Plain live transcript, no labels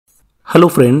Hello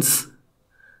friends,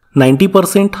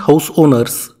 90% house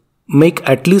owners make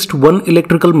at least one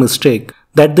electrical mistake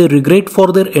that they regret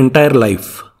for their entire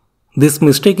life. This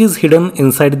mistake is hidden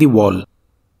inside the wall.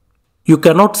 You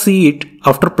cannot see it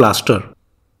after plaster.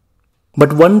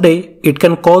 But one day it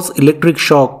can cause electric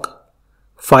shock,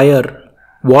 fire,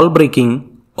 wall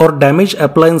breaking or damage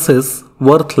appliances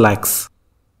worth lakhs.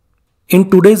 In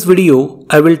today's video,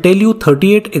 I will tell you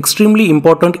 38 extremely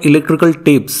important electrical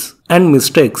tips and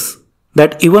mistakes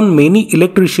that even many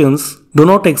electricians do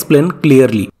not explain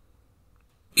clearly.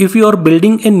 If you are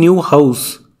building a new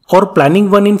house or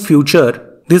planning one in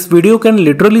future, this video can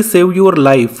literally save your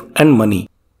life and money.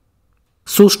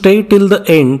 So stay till the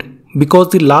end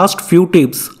because the last few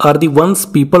tips are the ones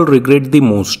people regret the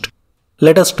most.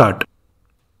 Let us start.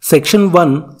 Section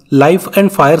 1. Life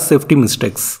and fire safety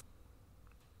mistakes.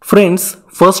 Friends,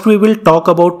 first we will talk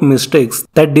about mistakes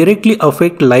that directly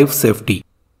affect life safety.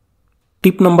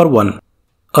 Tip number 1.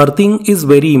 Earthing is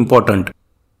very important.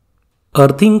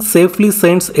 Earthing safely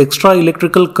sends extra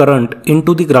electrical current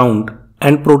into the ground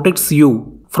and protects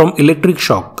you from electric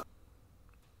shock.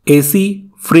 AC,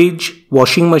 fridge,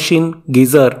 washing machine,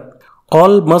 geyser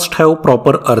all must have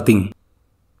proper earthing.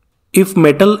 If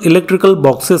metal electrical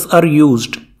boxes are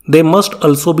used, they must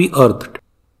also be earthed.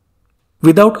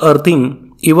 Without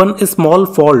earthing, even a small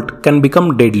fault can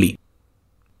become deadly.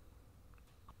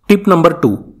 Tip number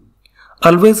 2.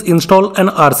 Always install an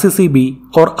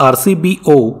RCCB or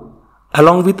RCBO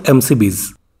along with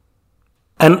MCBs.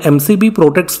 An MCB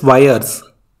protects wires,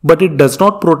 but it does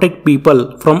not protect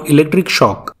people from electric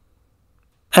shock.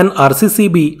 An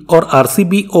RCCB or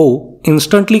RCBO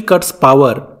instantly cuts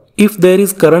power if there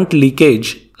is current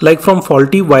leakage, like from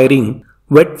faulty wiring,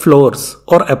 wet floors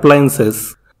or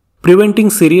appliances,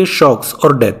 preventing serious shocks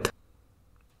or death.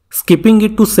 Skipping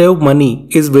it to save money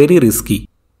is very risky.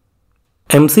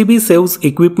 MCB saves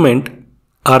equipment,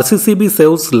 RCCB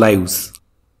saves lives.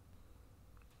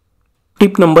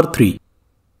 Tip number 3.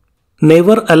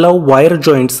 Never allow wire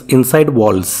joints inside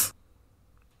walls.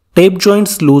 Tape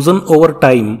joints loosen over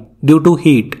time due to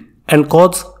heat and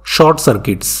cause short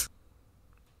circuits.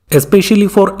 Especially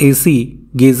for AC,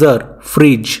 geyser,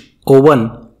 fridge, oven,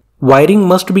 wiring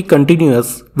must be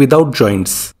continuous without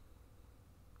joints.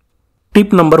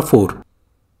 Tip number 4.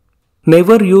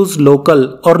 Never use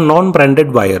local or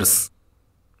non-branded wires.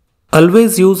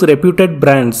 Always use reputed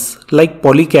brands like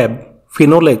Polycab,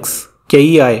 Finolex,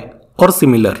 KEI or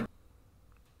similar.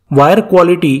 Wire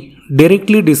quality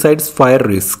directly decides fire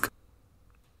risk.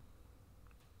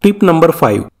 Tip number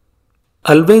 5.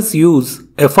 Always use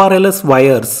FRLS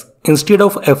wires instead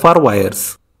of FR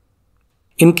wires.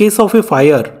 In case of a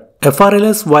fire,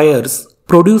 FRLS wires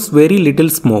produce very little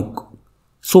smoke,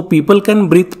 so people can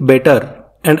breathe better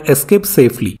and escape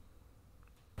safely.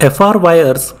 FR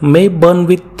wires may burn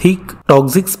with thick,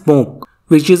 toxic smoke,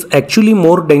 which is actually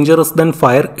more dangerous than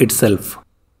fire itself.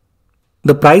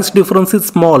 The price difference is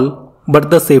small, but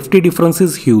the safety difference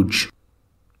is huge.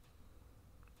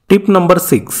 Tip number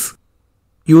 6.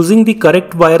 Using the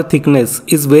correct wire thickness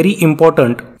is very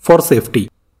important for safety.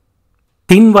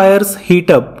 Thin wires heat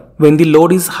up when the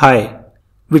load is high,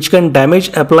 which can damage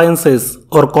appliances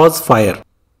or cause fire.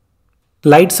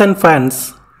 Lights and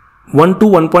fans 1 to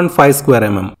 1.5 square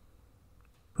mm.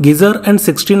 Geyser and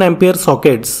 16 ampere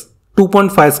sockets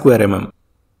 2.5 square mm.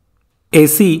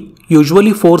 AC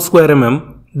usually 4 square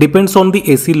mm depends on the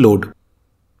AC load.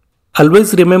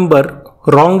 Always remember,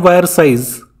 wrong wire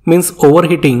size means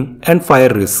overheating and fire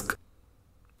risk.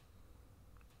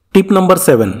 Tip number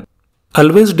 7.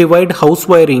 Always divide house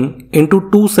wiring into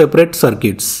two separate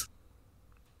circuits.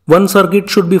 One circuit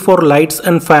should be for lights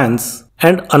and fans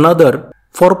and another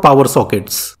for power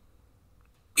sockets.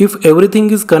 If everything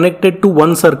is connected to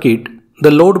one circuit,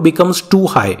 the load becomes too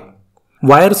high,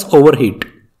 wires overheat,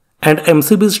 and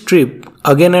MCBs trip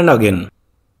again and again.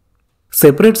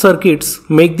 Separate circuits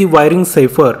make the wiring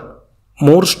safer,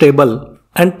 more stable,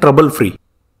 and trouble-free.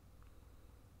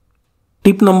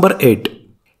 Tip number 8.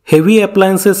 Heavy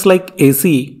appliances like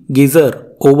AC,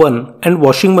 geyser, oven, and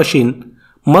washing machine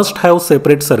must have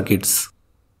separate circuits.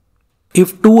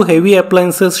 If two heavy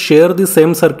appliances share the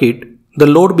same circuit, the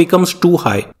load becomes too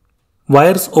high,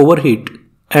 wires overheat,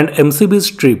 and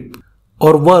MCBs trip,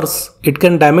 or worse, it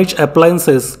can damage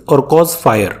appliances or cause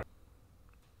fire.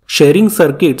 Sharing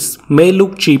circuits may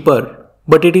look cheaper,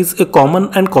 but it is a common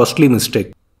and costly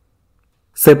mistake.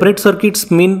 Separate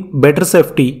circuits mean better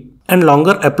safety and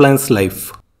longer appliance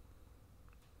life.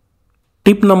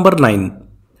 Tip number 9.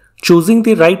 Choosing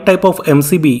the right type of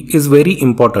MCB is very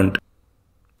important.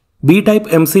 B-type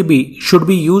MCB should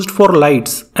be used for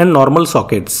lights and normal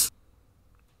sockets.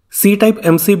 C-type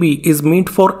MCB is meant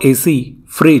for AC,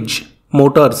 fridge,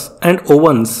 motors and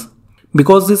ovens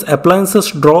because these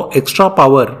appliances draw extra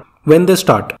power when they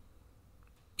start.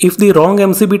 If the wrong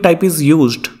MCB type is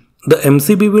used, the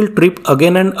MCB will trip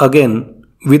again and again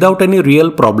without any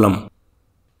real problem.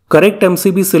 Correct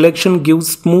MCB selection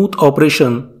gives smooth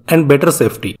operation and better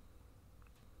safety.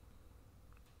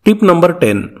 Tip number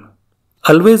 10.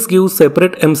 Always give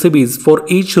separate MCBs for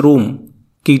each room,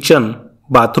 kitchen,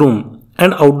 bathroom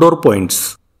and outdoor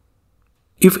points.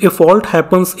 If a fault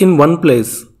happens in one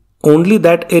place, only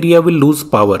that area will lose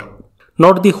power,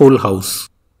 not the whole house.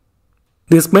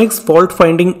 This makes fault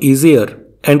finding easier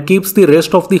and keeps the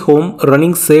rest of the home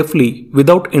running safely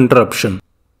without interruption.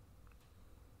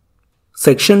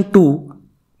 Section 2.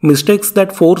 Mistakes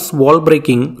that force wall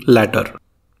breaking later.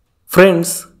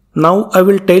 Friends, now I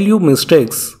will tell you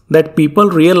mistakes that people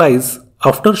realize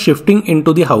after shifting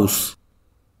into the house.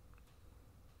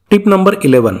 Tip number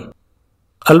 11.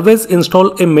 Always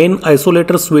install a main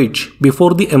isolator switch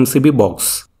before the MCB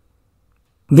box.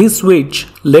 This switch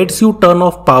lets you turn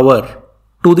off power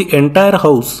to the entire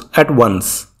house at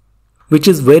once, which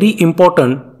is very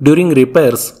important during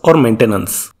repairs or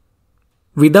maintenance.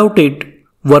 Without it,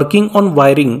 working on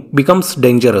wiring becomes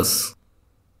dangerous.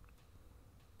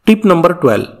 Tip number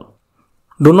 12.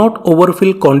 Do not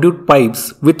overfill conduit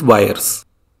pipes with wires.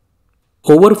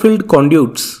 Overfilled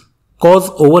conduits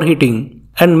cause overheating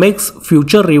and makes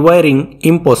future rewiring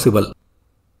impossible.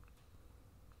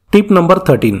 Tip number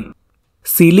 13.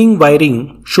 Ceiling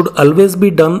wiring should always be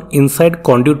done inside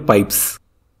conduit pipes.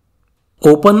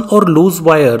 Open or loose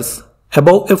wires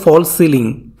above a false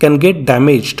ceiling can get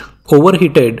damaged,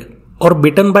 overheated or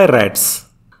bitten by rats,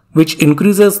 which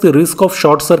increases the risk of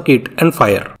short circuit and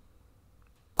fire.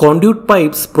 Conduit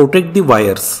pipes protect the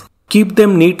wires, keep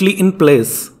them neatly in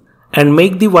place and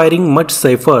make the wiring much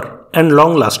safer and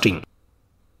long lasting.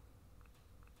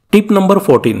 Tip number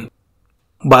 14.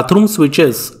 Bathroom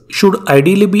switches should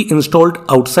ideally be installed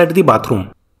outside the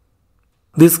bathroom.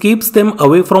 This keeps them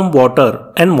away from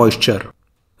water and moisture,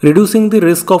 reducing the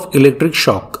risk of electric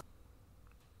shock.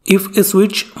 If a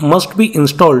switch must be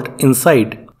installed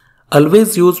inside,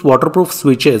 always use waterproof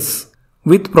switches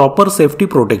with proper safety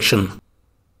protection.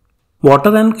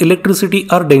 Water and electricity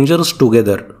are dangerous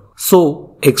together,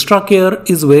 so extra care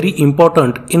is very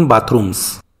important in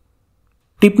bathrooms.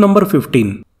 Tip number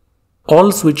 15.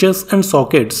 All switches and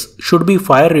sockets should be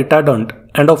fire retardant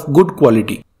and of good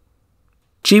quality.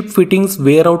 Cheap fittings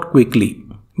wear out quickly,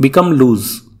 become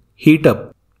loose, heat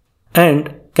up,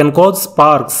 and can cause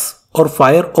sparks or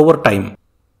fire over time.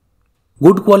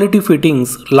 Good quality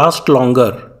fittings last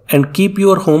longer and keep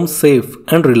your home safe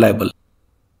and reliable.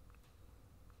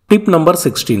 Tip number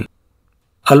 16.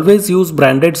 Always use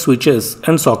branded switches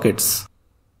and sockets.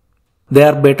 They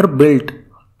are better built,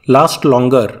 last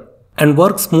longer, and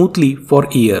work smoothly for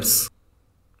years.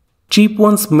 Cheap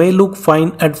ones may look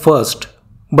fine at first,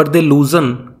 but they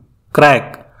loosen,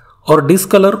 crack, or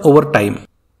discolor over time.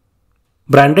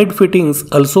 Branded fittings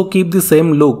also keep the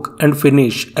same look and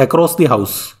finish across the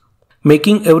house,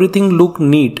 making everything look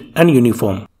neat and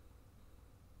uniform.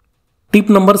 Tip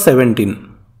number 17.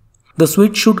 The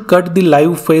switch should cut the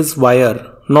live phase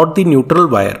wire, not the neutral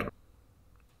wire.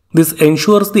 This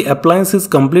ensures the appliance is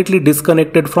completely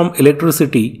disconnected from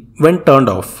electricity when turned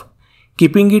off,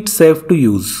 keeping it safe to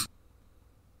use.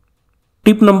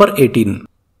 Tip number 18.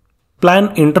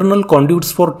 Plan internal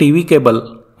conduits for TV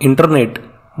cable, internet,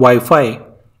 Wi-Fi,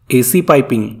 AC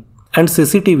piping, and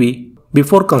CCTV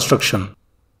before construction.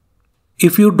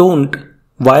 If you don't,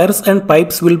 wires and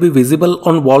pipes will be visible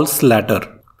on walls later,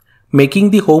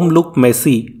 making the home look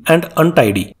messy and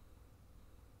untidy.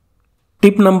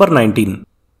 Tip number 19.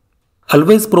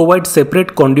 Always provide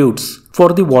separate conduits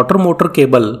for the water motor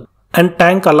cable and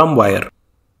tank alarm wire.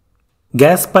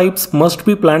 Gas pipes must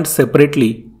be planned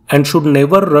separately and should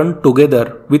never run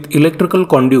together with electrical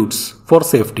conduits for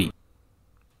safety.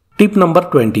 Tip number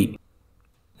 20.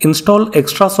 Install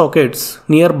extra sockets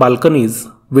near balconies,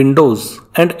 windows,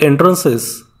 and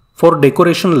entrances for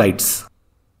decoration lights.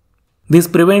 This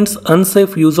prevents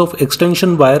unsafe use of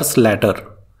extension wires later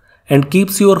and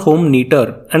keeps your home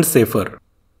neater and safer.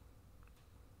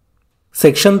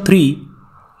 Section 3.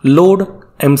 Load,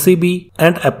 MCB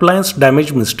and appliance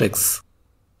damage mistakes.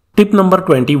 Tip number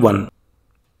 21.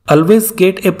 Always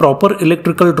get a proper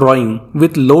electrical drawing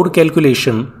with load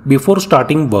calculation before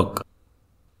starting work.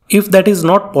 If that is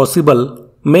not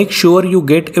possible, make sure you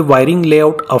get a wiring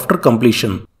layout after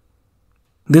completion.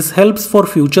 This helps for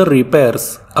future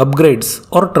repairs, upgrades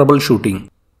or troubleshooting.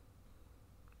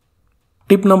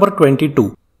 Tip number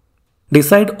 22.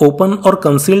 Decide open or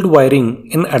concealed wiring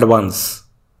in advance.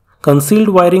 Concealed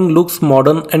wiring looks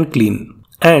modern and clean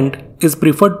and is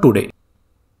preferred today.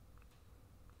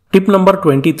 Tip number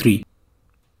 23.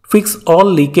 Fix all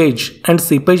leakage and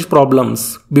seepage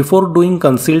problems before doing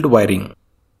concealed wiring.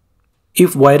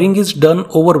 If wiring is done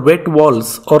over wet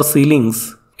walls or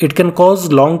ceilings, it can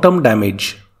cause long-term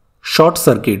damage, short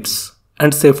circuits,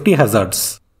 and safety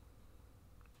hazards.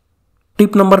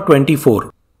 Tip number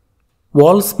 24.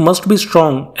 Walls must be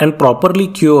strong and properly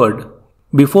cured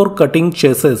before cutting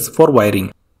chassis for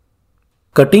wiring.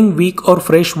 Cutting weak or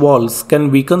fresh walls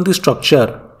can weaken the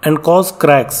structure and cause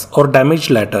cracks or damage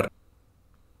later.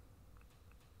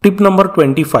 Tip number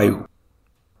 25.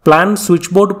 Plan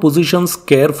switchboard positions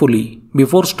carefully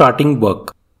before starting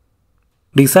work.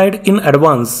 Decide in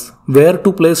advance where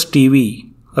to place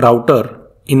TV, router,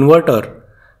 inverter,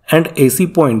 and AC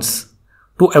points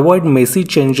to avoid messy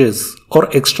changes or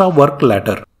extra work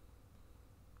later.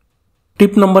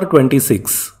 Tip number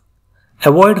 26.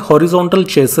 Avoid horizontal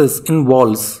chassis in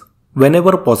walls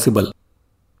whenever possible.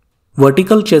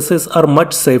 Vertical chassis are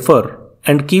much safer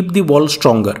and keep the wall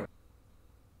stronger.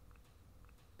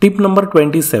 Tip number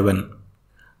 27.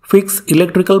 Fix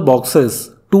electrical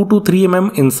boxes 2 to 3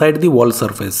 mm inside the wall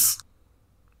surface.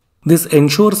 This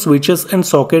ensures switches and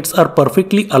sockets are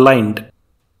perfectly aligned,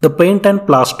 the paint and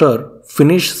plaster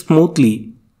finish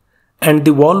smoothly, and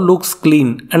the wall looks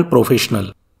clean and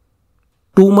professional.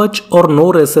 Too much or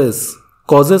no recess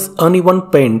causes uneven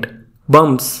paint,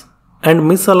 bumps, and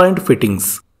misaligned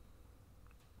fittings.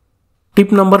 Tip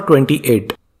number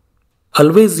 28.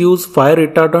 Always use fire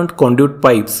retardant conduit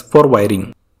pipes for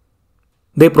wiring.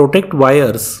 They protect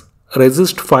wires,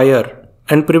 resist fire,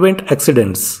 and prevent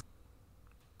accidents.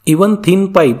 Even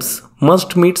thin pipes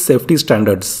must meet safety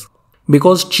standards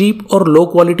because cheap or low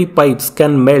quality pipes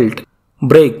can melt,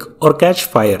 break, or catch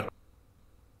fire.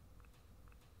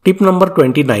 Tip number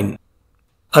 29.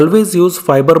 Always use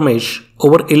fiber mesh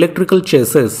over electrical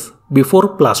chassis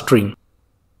before plastering.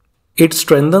 It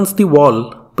strengthens the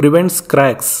wall, prevents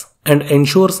cracks, and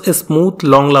ensures a smooth,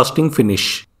 long-lasting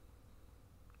finish.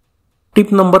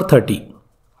 Tip number 30.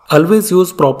 Always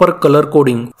use proper color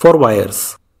coding for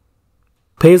wires.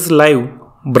 Phase live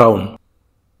brown,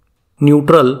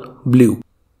 neutral blue,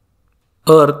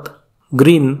 earth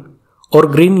green or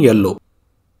green yellow.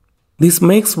 This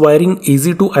makes wiring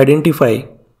easy to identify,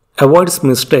 avoids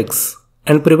mistakes,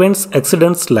 and prevents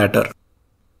accidents later.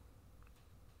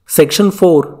 Section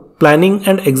 4. Planning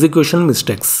and execution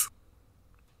mistakes.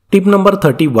 Tip number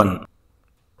 31.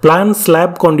 Plan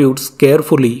slab conduits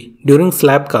carefully during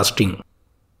slab casting.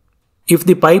 If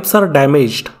the pipes are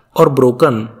damaged or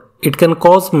broken, it can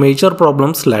cause major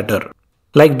problems later,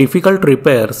 like difficult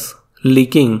repairs,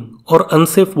 leaking, or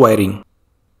unsafe wiring.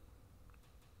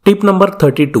 Tip number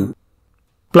 32.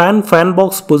 Plan fan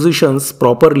box positions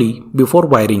properly before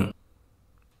wiring.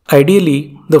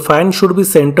 Ideally, the fan should be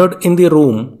centered in the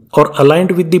room or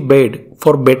aligned with the bed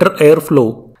for better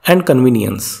airflow and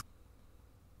convenience.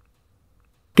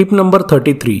 Tip number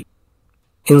 33.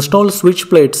 Install switch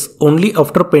plates only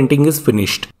after painting is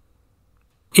finished.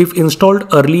 If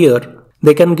installed earlier,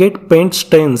 they can get paint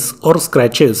stains or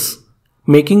scratches,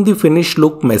 making the finish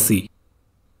look messy.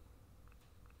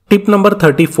 Tip number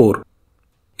 34.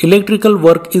 Electrical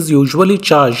work is usually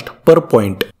charged per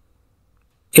point.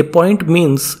 A point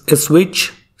means a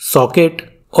switch,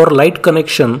 socket, or light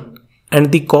connection,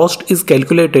 and the cost is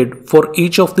calculated for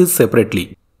each of these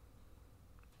separately.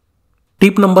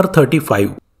 Tip number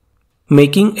 35.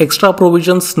 Making extra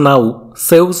provisions now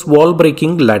saves wall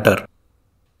breaking later.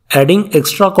 Adding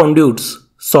extra conduits,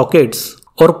 sockets,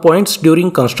 or points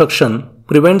during construction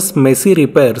prevents messy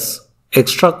repairs,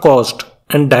 extra cost,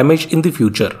 and damage in the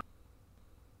future.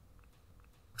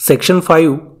 Section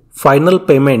 5. Final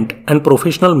payment and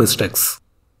professional mistakes.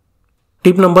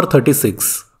 Tip number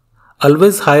 36.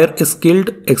 Always hire a skilled,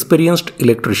 experienced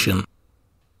electrician.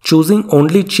 Choosing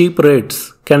only cheap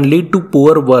rates can lead to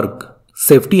poor work,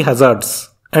 safety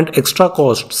hazards, and extra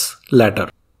costs later.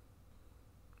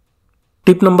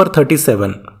 Tip number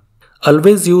 37.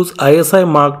 Always use ISI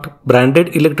marked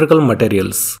branded electrical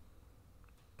materials.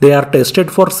 They are tested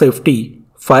for safety,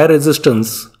 fire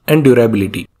resistance, and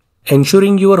durability,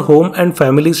 ensuring your home and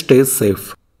family stays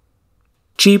safe.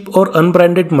 Cheap or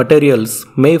unbranded materials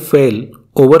may fail,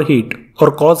 overheat,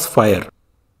 or cause fire.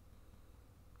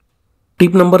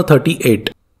 Tip number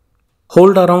 38.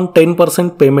 Hold around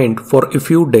 10% payment for a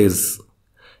few days.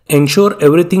 Ensure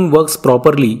everything works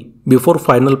properly before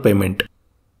final payment.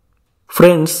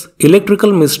 Friends,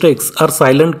 electrical mistakes are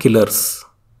silent killers.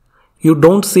 You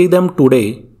don't see them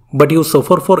today, but you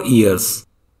suffer for years.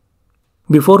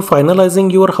 Before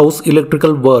finalizing your house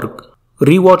electrical work,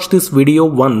 rewatch this video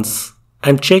once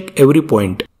and check every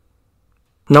point.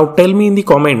 Now tell me in the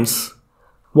comments,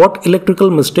 What electrical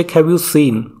mistake have you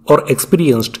seen or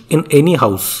experienced in any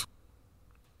house?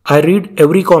 I read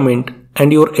every comment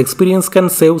and your experience can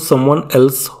save someone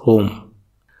else's home.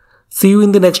 See you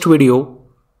in the next video.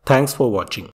 Thanks for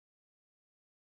watching.